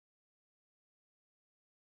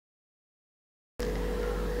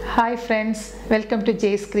Hi friends, welcome to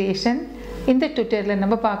Jay's Creation. In the tutorial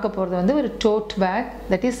நம்ம பார்க்க போறது வந்து ஒரு tote bag,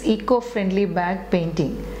 that is eco-friendly bag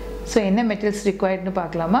painting. So என்ன materials required னு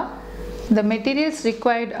பார்க்கலாமா? The materials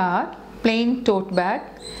required are plain tote bag,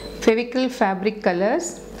 Fevicryl fabric colors,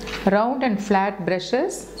 round and flat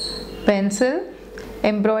brushes, pencil,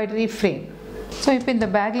 embroidery frame. So இப்போ இந்த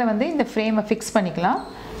பேக்ல வந்து இந்த frame fix பண்ணிக்கலாம்.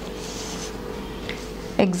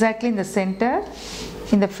 Exactly in the center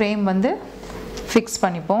இந்த frame வந்து fix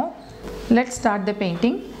பண்ணிப்போம். Let's start the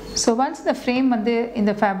painting. So once the frame வந்து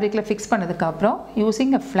இந்த fabricல fix பண்ணதுக்கு அப்புறம் using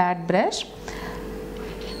a flat brush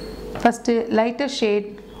first lighter shade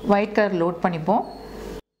white color load பண்ணிப்போம்.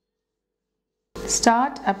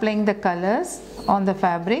 Start applying the colors on the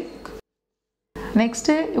fabric. Next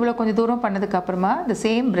இவ்வளவு கொஞ்சம் தூரம் பண்ணதுக்கு அப்புறமா the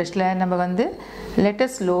same brushல நம்ம வந்து let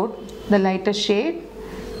us load the lighter shade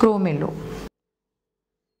chrome yellow.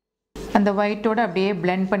 அந்த white ஓட அப்படியே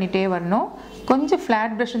blend பண்ணிட்டே வரணும். கொஞ்சம் flat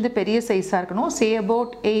brush வந்து பெரிய சைஸா இருக்கணும். Say about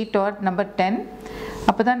 8 or number 10.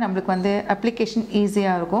 அப்பதான் நமக்கு வந்து application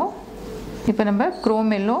ஈஸியா இருக்கும். இப்போ நம்ம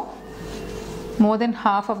chrome yellow more than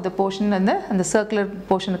half of the portion அந்த circular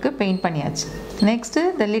portionக்கு paint பண்ணியாச்சு. Next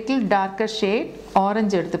the little darker shade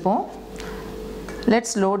orange எடுத்துப்போம்.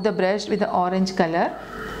 Let's load the brush with the orange color.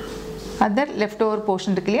 Other leftover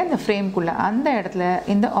portion இருக்குல்லையா அந்த frame குள்ள அந்த இடத்துல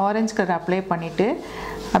இந்த orange color apply பண்ணிட்டு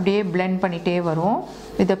அப்படியே blend பண்ணிட்டே வரும்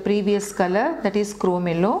with the previous color that is chrome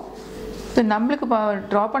yellow. So நம்மளுக்கு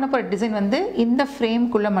draw பண்ண போற டிசைன் வந்து இந்த frame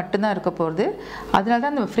குள்ள மட்டும் தான் இருக்க போகுது. அதனால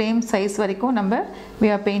தான் அந்த frame size வரைக்கும் நம்ம we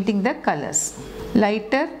are painting the colors.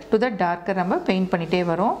 Lighter to the darker நம்ம paint பண்ணிட்டே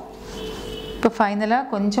வரோம். இப்போ ஃபைனலா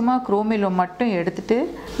கொஞ்சமா chrome yellow மட்டும் எடுத்துட்டு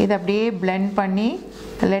இத அப்படியே blend பண்ணி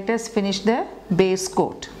let us finish the base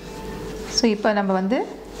coat. So இப்போ நம்ம வந்து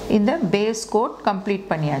இந்த base coat complete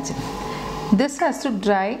பண்ணியாச்சு. This has to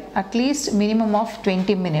dry at least minimum of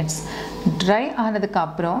 20 minutes. Dry ஆனதுக்கு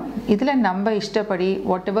அப்புறம் இதுல நம்ம இஷ்டப்படி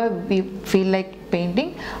whatever we feel like painting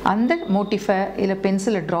அந்த motif-ஐ இல்ல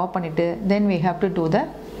பென்சிலை draw பண்ணிட்டு then we have to do the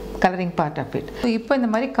coloring part of it. So இப்போ இந்த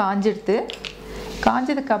மாதிரி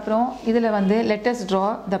காஞ்சதுக்கு அப்புறம் இதுல வந்து let us draw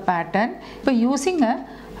the pattern. இப்போ using a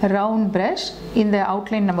round brush இந்த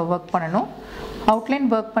outline நம்ம work பண்ணனும். Outline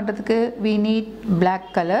work பண்றதுக்கு we need black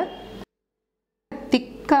color.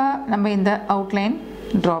 திக்கா நம்ம இந்த outline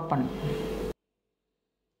draw பண்ணணும்.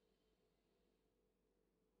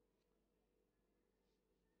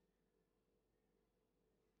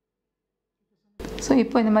 So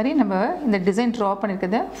இப்போ இந்த மாதிரி நம்ம இந்த design draw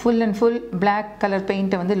பண்ணிருக்கத full and full black color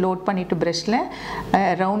paint வந்து லோட் பண்ணிட்டு brushல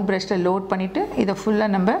round brushல லோட் பண்ணிட்டு இத ஃபுல்லா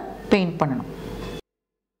நம்ம paint பண்ணனும்.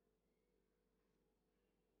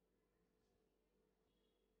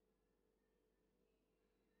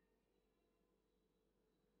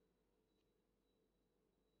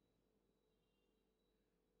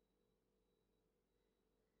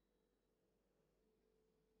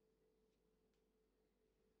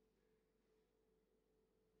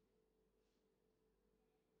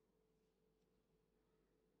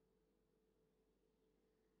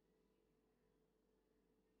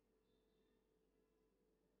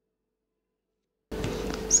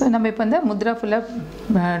 So நம்ம இப்போ இந்த முத்ரா ஃபுல்லா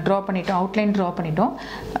draw பண்ணிட்டோம், outline draw பண்ணிட்டோம்.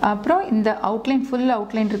 அப்புறம் இந்த outline full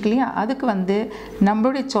outline இருக்குல்லையா அதுக்கு வந்து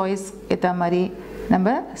நம்மளுடைய choice ஏத்த மாதிரி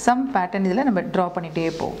நம்ம some pattern இதல நம்ம draw பண்ணிட்டே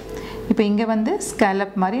போவோம். இப்போ இங்க வந்து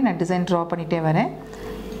scallop மாதிரி நான் டிசைன் draw பண்ணிட்டே வரேன்.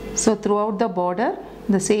 So throughout the border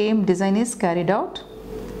the same design is carried out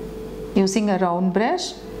using a round brush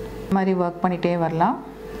மாதிரி work பண்ணிட்டே வரலாம்.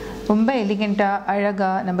 ரொம்ப எலிகென்ட்டா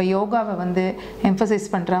அழகா நம்ம யோகாவை வந்து emphasize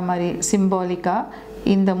பண்ற மாதிரி சிம்பாலிக்கா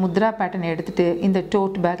இந்த முத்ரா பேட்டர்ன் எடுத்துட்டு இந்த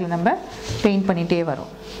tote bagல நம்ம பெயிண்ட் பண்ணிட்டே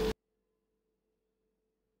வரோம்.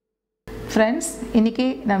 Friends, இன்னைக்கு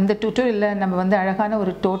நம்ம இந்த tutorialல நம்ம வந்து அழகான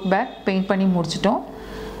ஒரு tote bag பெயிண்ட் பண்ணி முடிச்சிட்டோம்.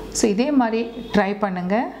 சோ இதே மாதிரி ட்ரை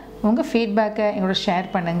பண்ணுங்க. உங்க ஃபீட்பேக்கை என்னோட ஷேர்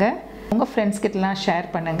பண்ணுங்க. உங்க ஃப்ரெண்ட்ஸ் கிட்டலாம் ஷேர்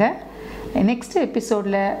பண்ணுங்க. நெக்ஸ்ட்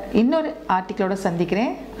எபிசோட்ல இன்னொரு ஆர்டிகிளோட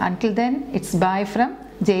சந்திக்கிறேன். Until then, it's bye from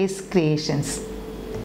Jay's Creations.